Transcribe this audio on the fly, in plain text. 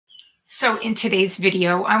So in today's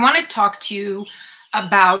video, I want to talk to you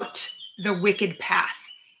about the wicked path.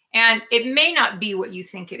 And it may not be what you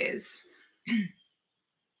think it is.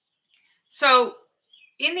 So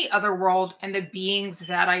in the other world and the beings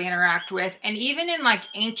that I interact with, and even in like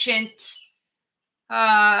ancient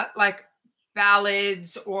like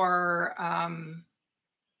ballads or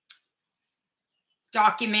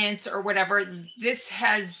documents or whatever, this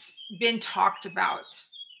has been talked about.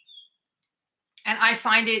 And I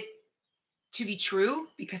find it to be true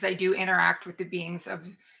because I do interact with the beings of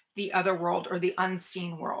the other world or the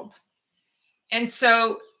unseen world. And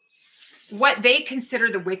so what they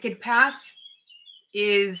consider the wicked path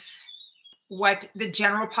is what the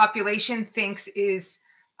general population thinks is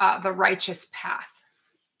the righteous path.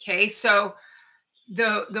 Okay, so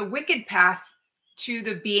the wicked path to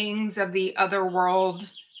the beings of the other world,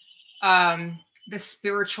 the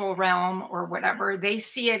spiritual realm or whatever, they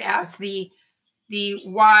see it as the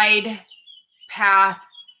wide path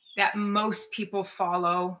that most people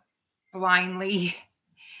follow blindly.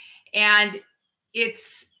 And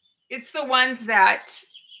it's the ones that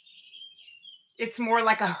it's more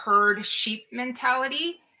like a herd sheep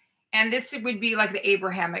mentality. And this would be like the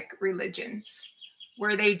Abrahamic religions,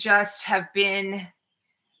 where they just have been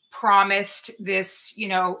promised this,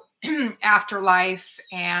 afterlife,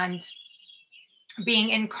 and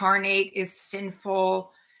being incarnate is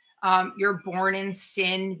sinful. You're born in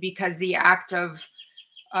sin because the act of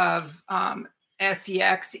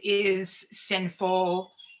sex is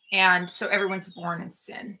sinful. And so everyone's born in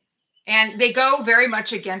sin. And they go very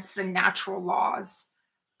much against the natural laws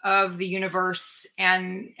of the universe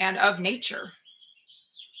and of nature.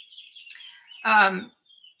 I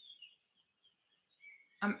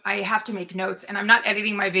have to make notes, and I'm not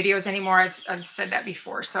editing my videos anymore. I've said that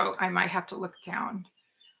before, so I might have to look down.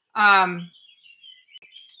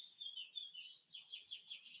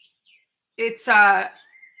 It's that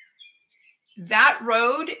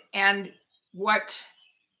road, and what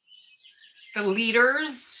the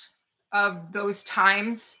leaders of those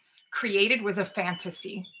times created was a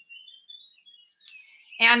fantasy.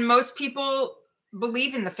 And most people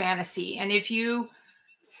believe in the fantasy. And if you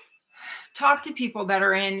talk to people that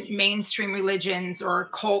are in mainstream religions or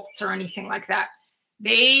cults or anything like that,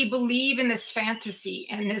 they believe in this fantasy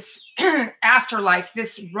and this afterlife,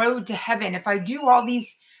 this road to heaven. If I do all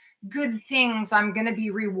these good things, I'm going to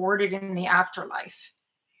be rewarded in the afterlife.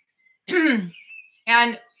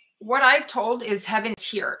 And what I've told is heaven's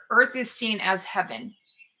here. Earth is seen as heaven.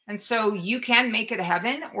 And so you can make it a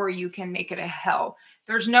heaven or you can make it a hell.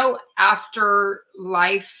 There's no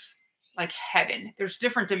afterlife like heaven. There's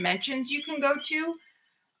different dimensions you can go to.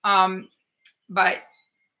 But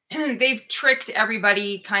they've tricked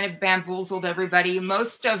everybody, kind of bamboozled everybody.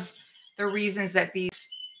 Most of the reasons that these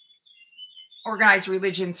organized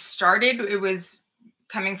religions started, it was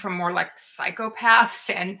coming from more like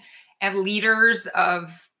psychopaths and leaders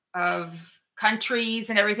of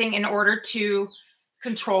countries and everything, in order to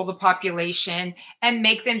control the population and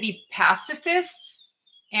make them be pacifists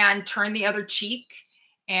and turn the other cheek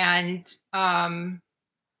and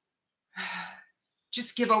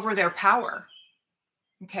just give over their power.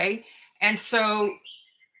 Okay. And so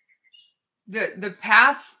the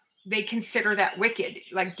path, they consider that wicked,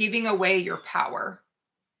 like giving away your power.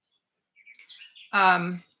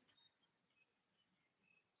 And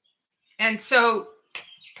so,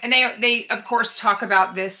 and they of course talk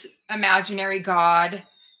about this imaginary God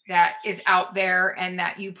that is out there and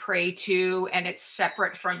that you pray to, and it's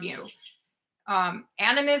separate from you.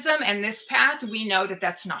 Animism and this path, we know that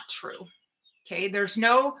that's not true. Okay. There's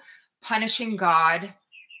no punishing God.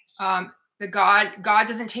 God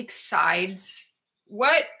doesn't take sides.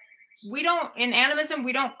 In animism,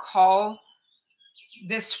 we don't call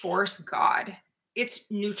this force God. It's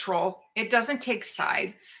neutral. It doesn't take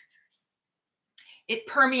sides. It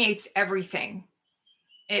permeates everything.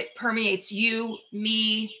 It permeates you,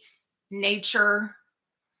 me, nature.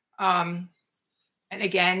 And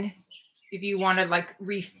again, if you want to like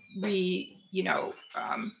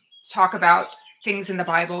talk about things in the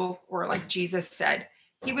Bible, or like Jesus said,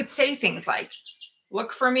 he would say things like,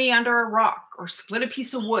 look for me under a rock, or split a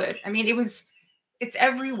piece of wood. I mean, it's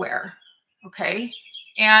everywhere. Okay.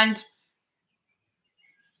 And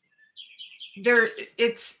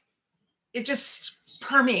it just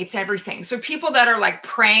permeates everything. So people that are like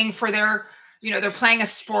praying for their, they're playing a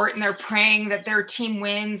sport and they're praying that their team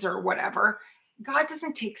wins or whatever. God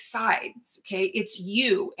doesn't take sides. Okay. It's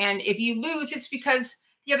you. And if you lose, it's because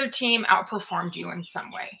the other team outperformed you in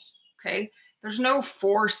some way. Okay. There's no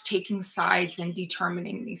force taking sides and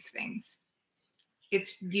determining these things.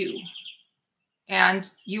 It's you. And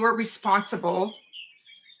you are responsible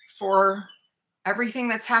for everything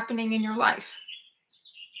that's happening in your life.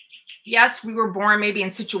 Yes, we were born maybe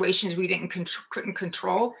in situations we couldn't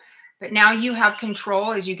control, but now you have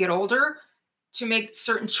control as you get older to make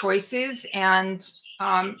certain choices and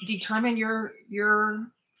determine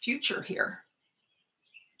your future here.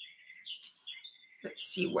 Let's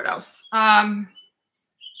see what else.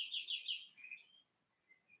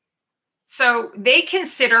 So they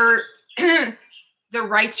consider the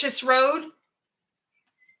righteous road,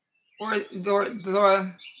 or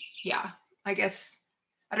the yeah, I guess,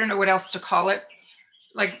 I don't know what else to call it.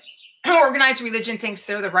 Like organized religion thinks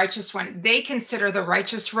they're the righteous one. They consider the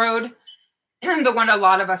righteous road the one a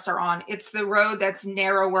lot of us are on. It's the road that's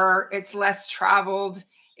narrower, it's less traveled,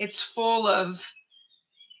 it's full of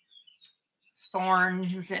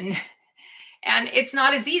thorns, and it's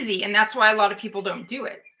not as easy. And that's why a lot of people don't do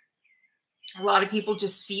it. A lot of people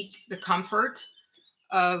just seek the comfort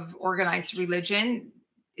of organized religion.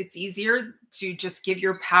 It's easier to just give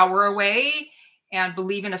your power away and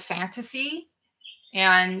believe in a fantasy.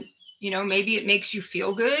 And, you know, maybe it makes you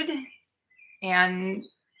feel good and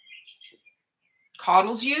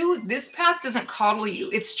coddles you. This path doesn't coddle you.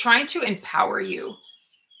 It's trying to empower you,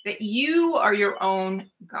 that you are your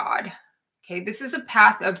own God. Okay. This is a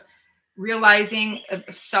path of realizing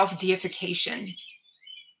of self-deification,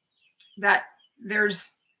 that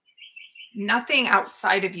there's nothing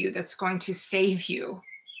outside of you that's going to save you.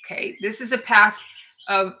 Okay. This is a path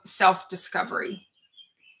of self-discovery.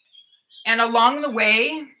 And along the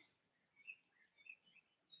way,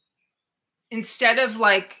 instead of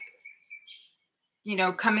like, you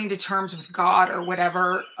know, coming to terms with God or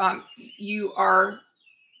whatever, you are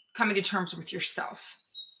coming to terms with yourself.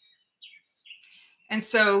 And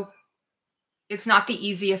so it's not the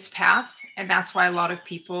easiest path. And that's why a lot of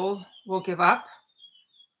people will give up.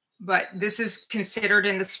 But this is considered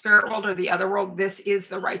in the spirit world or the other world, this is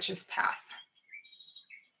the righteous path.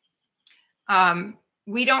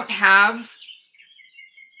 We don't have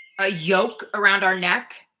a yoke around our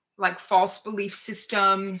neck, like false belief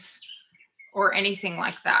systems or anything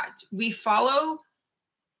like that. We follow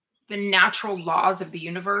the natural laws of the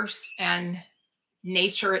universe and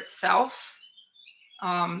nature itself.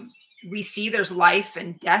 We see there's life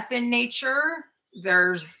and death in nature.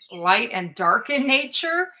 There's light and dark in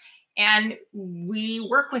nature. And we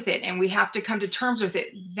work with it and we have to come to terms with it.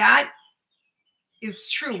 That is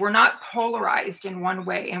true. We're not polarized in one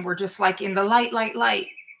way. And we're just like in the light, light, light.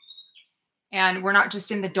 And we're not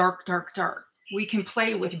just in the dark, dark, dark. We can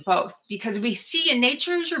play with both because we see in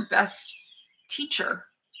nature is your best teacher.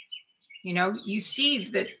 You know, you see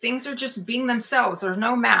that things are just being themselves. There's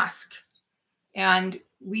no mask. And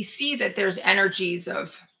we see that there's energies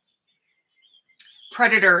of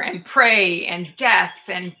predator and prey and death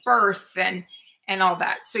and birth and all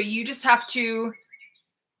that. So you just have to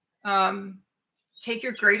take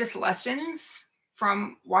your greatest lessons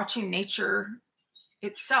from watching nature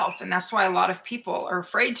itself. And that's why a lot of people are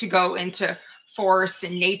afraid to go into forests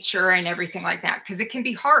and nature and everything like that, because it can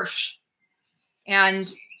be harsh.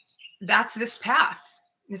 And that's this path.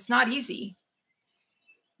 It's not easy.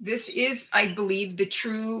 This is, I believe, the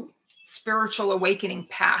true spiritual awakening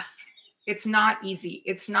path. It's not easy.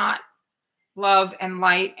 It's not love and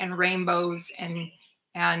light and rainbows and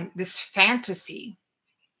this fantasy.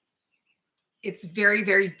 It's very,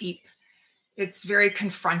 very deep. It's very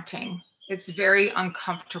confronting. It's very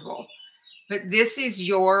uncomfortable. But this is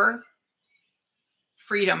your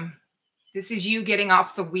freedom. This is you getting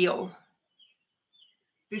off the wheel.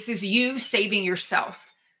 This is you saving yourself.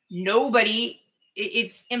 Nobody,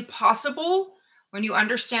 it's impossible when you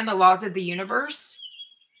understand the laws of the universe.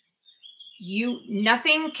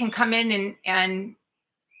 Nothing can come in and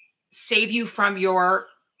save you from your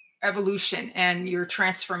evolution and your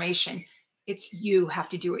transformation. It's you have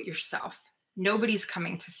to do it yourself. Nobody's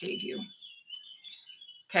coming to save you.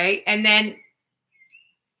 Okay. And then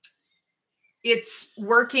it's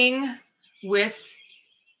working with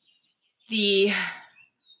the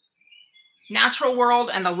natural world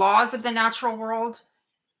and the laws of the natural world.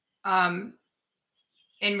 In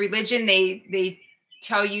religion, they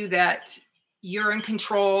tell you that you're in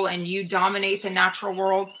control and you dominate the natural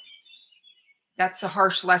world. That's a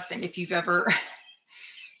harsh lesson if you've ever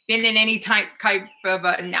been in any type of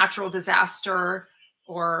a natural disaster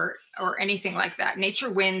or anything like that.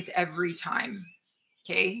 Nature wins every time.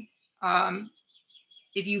 Okay.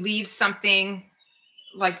 If you leave something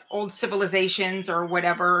like old civilizations or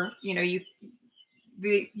whatever, you know,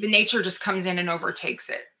 the nature just comes in and overtakes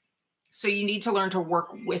it. So you need to learn to work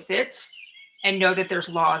with it and know that there's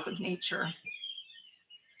laws of nature.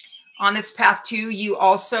 On this path too, you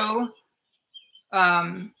also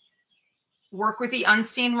work with the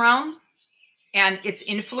unseen realm and its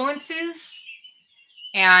influences,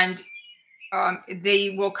 and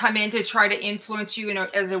they will come in to try to influence you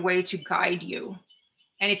as a way to guide you.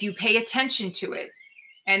 And if you pay attention to it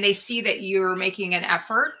and they see that you're making an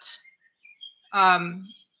effort,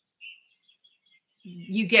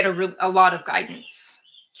 you get a lot of guidance.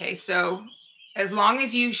 Okay, so as long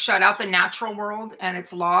as you shut out the natural world and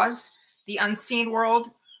its laws, the unseen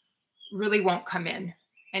world really won't come in.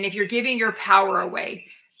 And if you're giving your power away,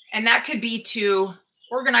 and that could be to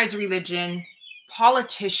organized religion,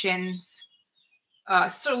 politicians,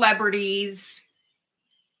 celebrities,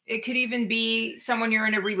 it could even be someone you're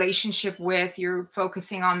in a relationship with, you're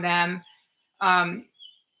focusing on them. I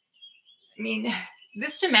mean,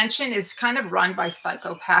 this dimension is kind of run by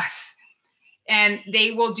psychopaths, and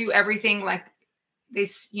they will do everything like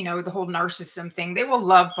this, the whole narcissism thing. They will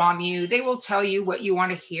love bomb you. They will tell you what you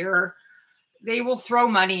want to hear. They will throw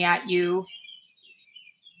money at you.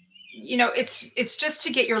 It's just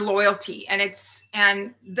to get your loyalty,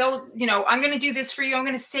 and they'll, I'm going to do this for you. I'm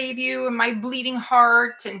going to save you, and my bleeding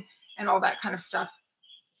heart, and all that kind of stuff.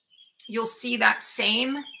 You'll see that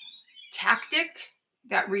same tactic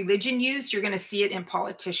that religion used. You're going to see it in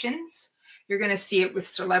politicians. You're going to see it with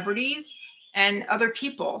celebrities and other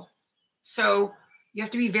people. So you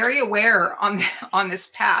have to be very aware on this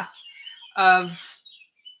path of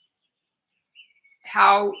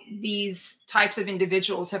how these types of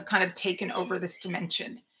individuals have kind of taken over this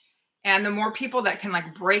dimension. And the more people that can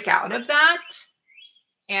like break out of that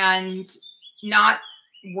and not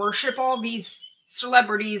worship all these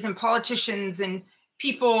celebrities and politicians and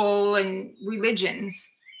people and religions,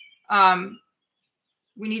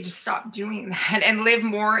 we need to stop doing that and live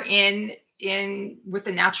more in with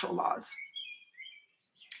the natural laws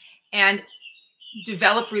and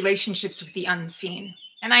develop relationships with the unseen.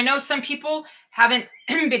 And I know some people haven't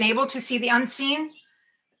been able to see the unseen.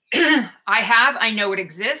 I know it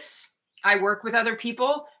exists. I work with other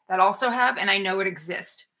people that also have, and I know it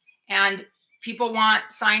exists. And people want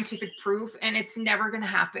scientific proof, and it's never going to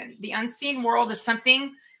happen. The unseen world is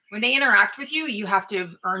something, when they interact with you, you have to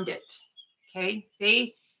have earned it. Okay?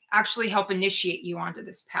 They actually help initiate you onto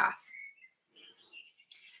this path.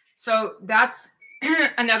 So that's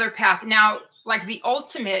another path. Now, like the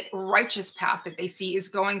ultimate righteous path that they see is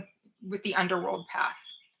going with the underworld path.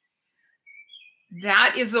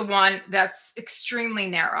 That is the one that's extremely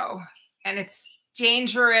narrow, and it's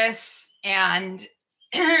dangerous, and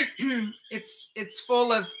it's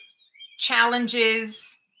full of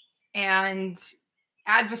challenges and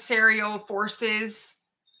adversarial forces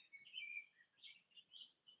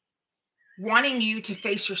wanting you to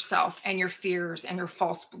face yourself and your fears and your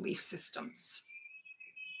false belief systems.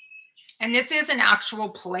 And this is an actual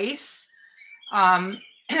place.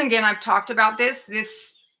 Again, I've talked about this.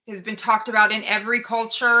 This has been talked about in every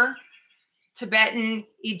culture: Tibetan,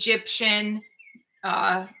 Egyptian,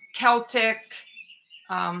 Celtic,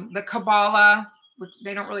 the Kabbalah, which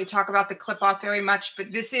they don't really talk about the clip-off very much,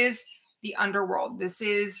 but this is the underworld. This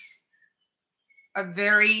is a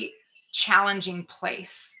very challenging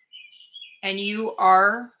place. And you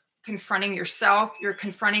are confronting yourself. You're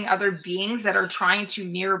confronting other beings that are trying to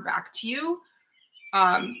mirror back to you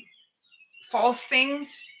false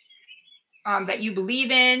things that you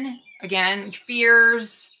believe in, again,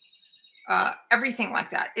 fears, everything like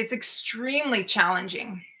that. It's extremely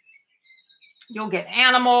challenging. You'll get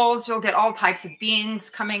animals, you'll get all types of beings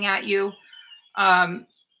coming at you.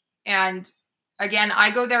 And again,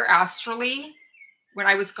 I go there astrally when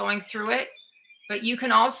I was going through it, but you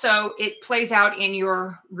can also, it plays out in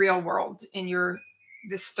your real world, in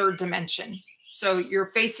this third dimension. So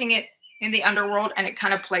you're facing it in the underworld, and it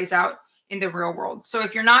kind of plays out in the real world. So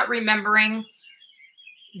if you're not remembering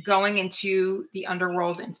going into the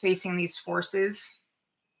underworld and facing these forces,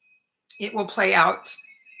 it will play out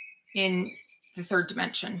in the third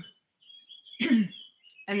dimension.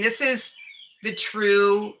 And this is the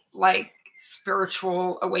true, like,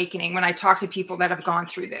 spiritual awakening. When I talk to people that have gone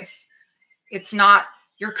through this, it's not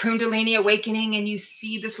your Kundalini awakening and you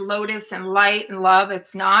see this lotus and light and love.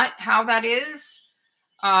 It's not how that is.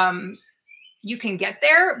 You can get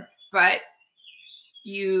there, but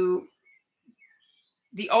the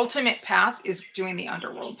ultimate path is doing the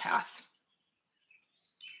underworld path.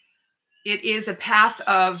 It is a path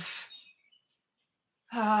of,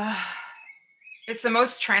 it's the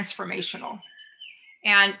most transformational.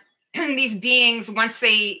 And these beings, once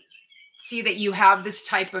they see that you have this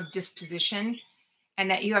type of disposition and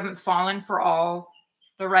that you haven't fallen for all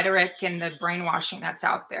the rhetoric and the brainwashing that's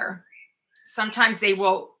out there, sometimes they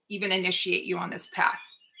will even initiate you on this path.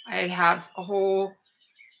 I have a whole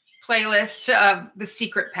playlist of the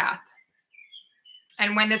secret path.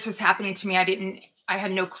 And when this was happening to me, I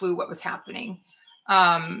had no clue what was happening.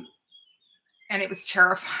 And it was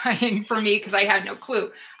terrifying for me because I had no clue.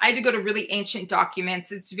 I had to go to really ancient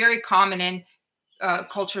documents. It's very common in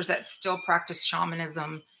cultures that still practice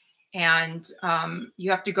shamanism. And you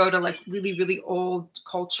have to go to like really, really old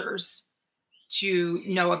cultures to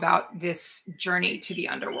know about this journey to the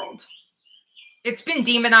underworld. It's been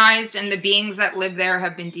demonized, and the beings that live there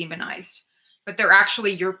have been demonized, but they're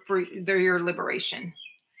actually they're your liberation.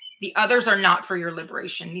 The others are not for your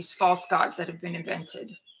liberation. These false gods that have been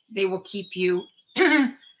invented, they will keep you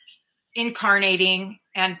incarnating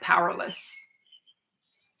and powerless.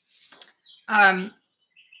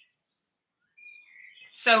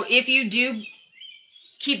 So if you do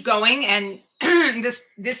keep going, and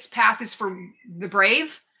this path is for the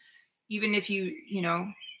brave, even if you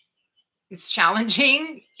know, it's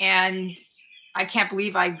challenging and I can't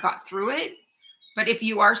believe I got through it. But if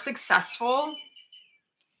you are successful,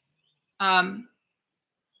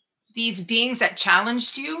 these beings that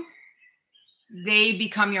challenged you, they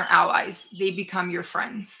become your allies. They become your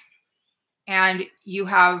friends. And you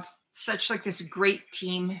have such like this great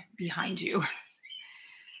team behind you.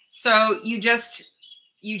 So you just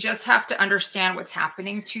have to understand what's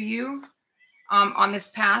happening to you on this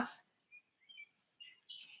path.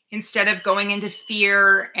 Instead of going into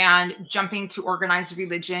fear and jumping to organized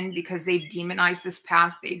religion because they've demonized this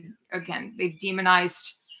path. They've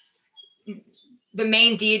demonized the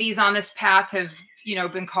main deities on this path have, you know,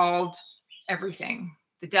 been called everything,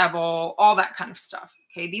 the devil, all that kind of stuff.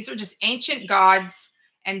 Okay. These are just ancient gods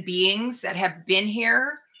and beings that have been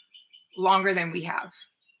here longer than we have.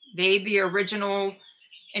 The original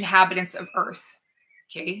inhabitants of Earth.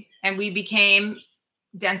 Okay. And we became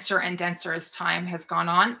denser and denser as time has gone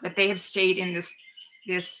on, but they have stayed in this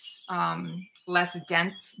less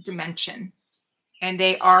dense dimension. And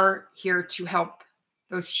they are here to help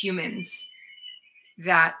those humans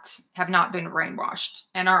that have not been brainwashed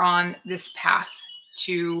and are on this path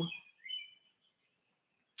to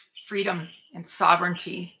freedom and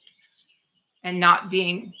sovereignty and not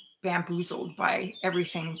being bamboozled by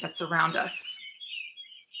everything that's around us.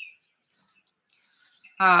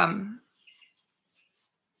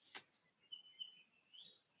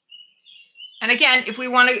 And again, if we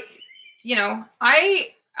want to, you know,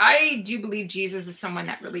 I do believe Jesus is someone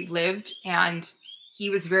that really lived, and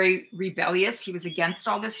he was very rebellious. He was against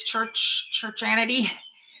all this churchanity.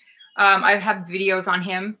 I have videos on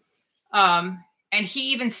him. And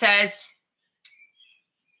he even says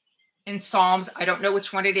in Psalms, I don't know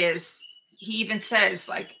which one it is, he even says,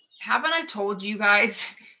 like, haven't I told you guys,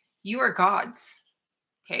 you are gods?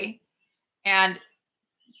 Okay. And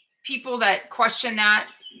people that question that,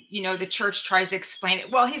 you know, the church tries to explain it.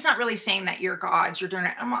 Well, he's not really saying that you're gods, you're doing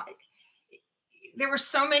it. I'm like, there were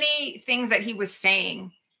so many things that he was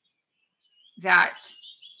saying that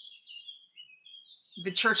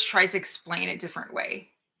the church tries to explain a different way.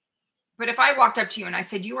 But if I walked up to you and I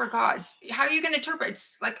said, you are gods, how are you going to interpret?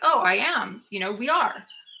 It's like, oh, I am, you know, we are.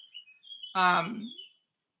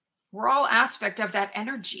 We're all aspect of that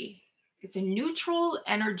energy. It's a neutral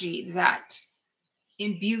energy that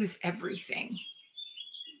imbues everything.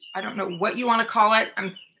 I don't know what you want to call it.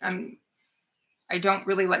 I don't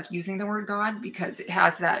really like using the word God because it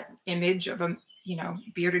has that image of a, you know,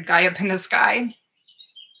 bearded guy up in the sky.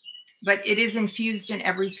 But it is infused in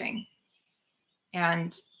everything.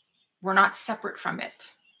 And we're not separate from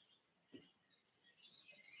it.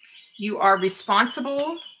 You are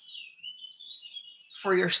responsible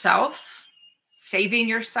for yourself, saving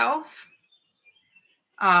yourself.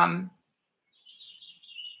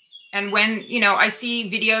 And when, you know, I see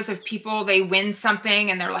videos of people, they win something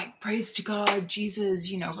and they're like, praise to God, Jesus,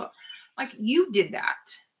 you know, like you did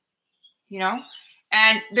that, you know?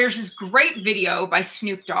 And there's this great video by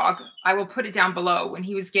Snoop Dogg. I will put it down below when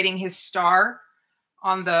he was getting his star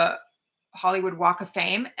on the Hollywood Walk of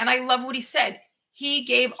Fame. And I love what he said. He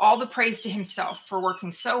gave all the praise to himself for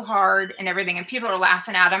working so hard and everything. And people are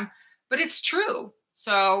laughing at him, but it's true.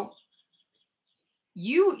 So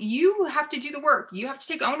you have to do the work. You have to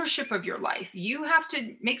take ownership of your life. You have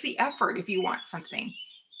to make the effort if you want something.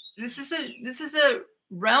 This is a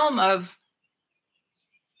realm of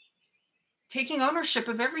taking ownership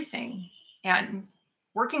of everything and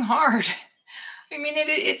working hard. I mean,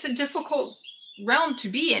 it's a difficult realm to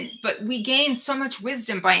be in, but we gain so much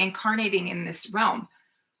wisdom by incarnating in this realm.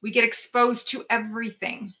 We get exposed to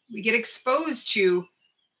everything. We get exposed to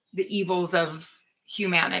the evils of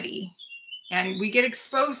humanity. And we get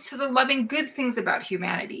exposed to the loving good things about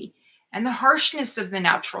humanity and the harshness of the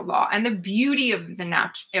natural law and the beauty of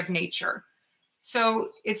of nature. So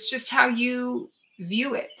it's just how you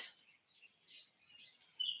view it.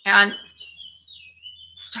 And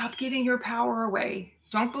stop giving your power away.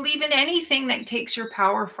 Don't believe in anything that takes your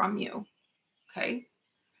power from you. Okay.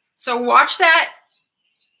 So watch that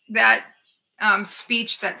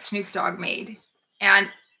speech that Snoop Dogg made. And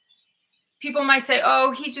people might say,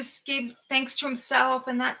 oh, he just gave thanks to himself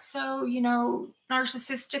and that's so, you know,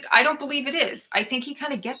 narcissistic. I don't believe it is. I think he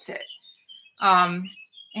kind of gets it. And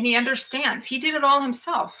he understands. He did it all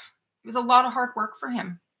himself. It was a lot of hard work for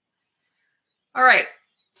him. All right.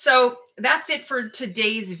 So that's it for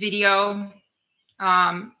today's video.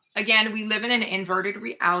 Again, we live in an inverted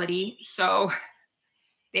reality. So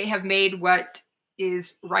they have made what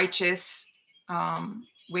is righteous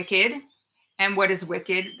wicked, and what is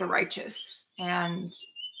wicked the righteous. And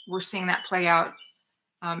we're seeing that play out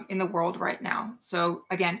in the world right now. So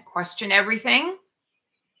again, question everything.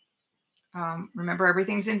 Remember,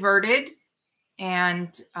 everything's inverted.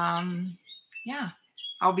 And yeah,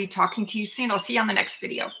 I'll be talking to you soon. I'll see you on the next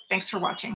video. Thanks for watching.